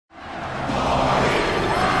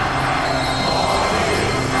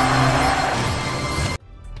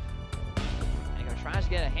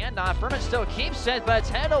Furman still keeps it, but it's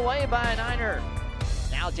headed away by a Niner.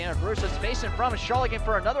 Now Daniel Bruce is facing from Charlotte looking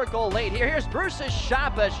for another goal late here. Here's Bruce's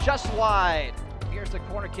shot, but it's just wide. Here's the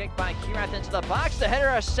corner kick by Kirath into the box. The header,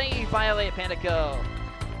 a save by Elliot Pandico.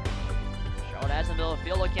 Charlotte has in the middle of the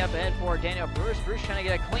field, looking up ahead for Daniel Bruce. Bruce trying to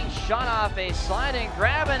get a clean shot off a sliding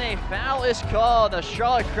grab, and a foul is called. The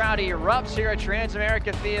Charlotte crowd erupts here at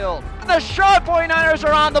Transamerica Field. The Charlotte 49ers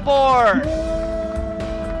are on the board.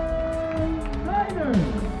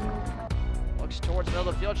 Towards the middle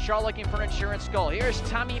of the field, Charlotte looking for an insurance goal. Here's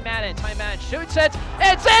Tommy Madden. Tommy Madden shoots it.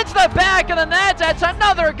 It's into the back of the net. That's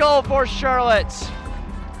another goal for Charlotte.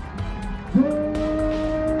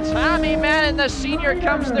 Tommy Madden, the senior,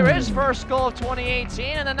 comes through his first goal of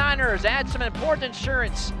 2018, and the Niners add some important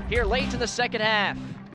insurance here late in the second half.